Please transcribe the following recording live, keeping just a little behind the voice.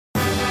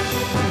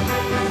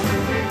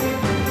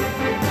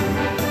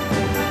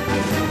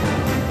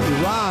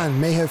Iran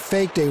may have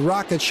faked a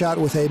rocket shot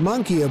with a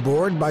monkey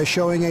aboard by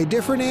showing a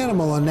different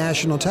animal on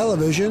national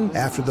television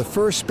after the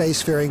first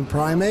spacefaring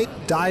primate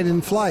died in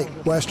flight,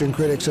 Western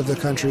critics of the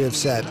country have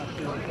said.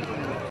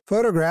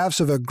 Photographs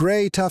of a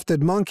gray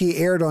tufted monkey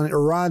aired on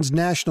Iran's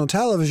national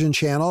television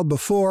channel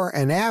before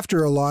and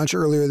after a launch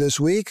earlier this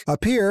week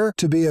appear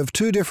to be of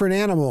two different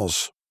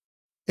animals.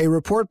 A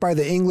report by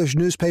the English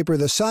newspaper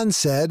The Sun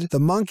said the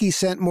monkey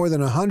sent more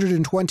than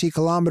 120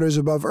 kilometers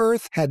above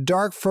Earth had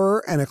dark fur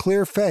and a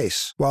clear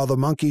face, while the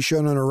monkey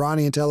shown on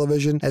Iranian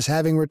television as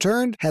having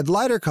returned had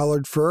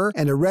lighter-colored fur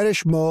and a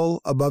reddish mole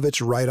above its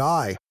right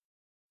eye.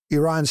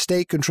 Iran's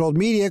state-controlled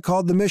media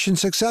called the mission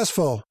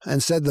successful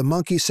and said the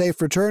monkey's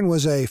safe return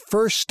was a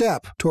first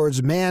step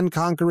towards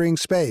man-conquering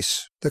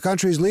space. The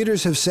country's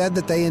leaders have said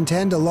that they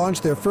intend to launch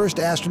their first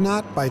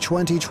astronaut by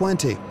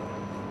 2020.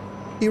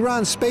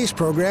 Iran's space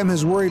program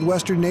has worried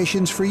Western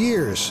nations for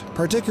years,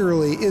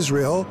 particularly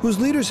Israel, whose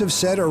leaders have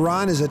said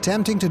Iran is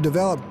attempting to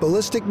develop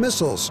ballistic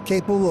missiles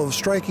capable of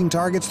striking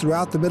targets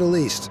throughout the Middle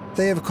East.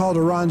 They have called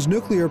Iran's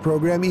nuclear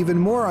program even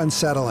more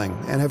unsettling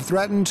and have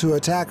threatened to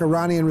attack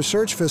Iranian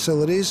research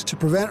facilities to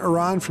prevent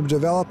Iran from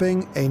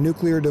developing a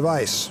nuclear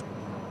device.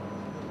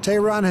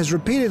 Tehran has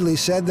repeatedly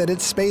said that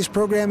its space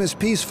program is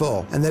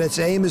peaceful and that its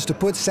aim is to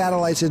put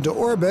satellites into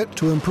orbit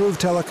to improve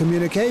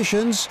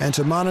telecommunications and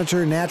to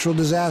monitor natural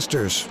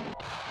disasters.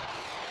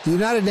 The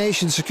United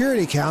Nations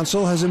Security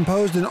Council has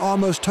imposed an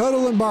almost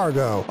total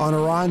embargo on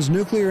Iran's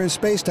nuclear and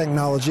space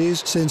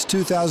technologies since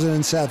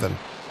 2007.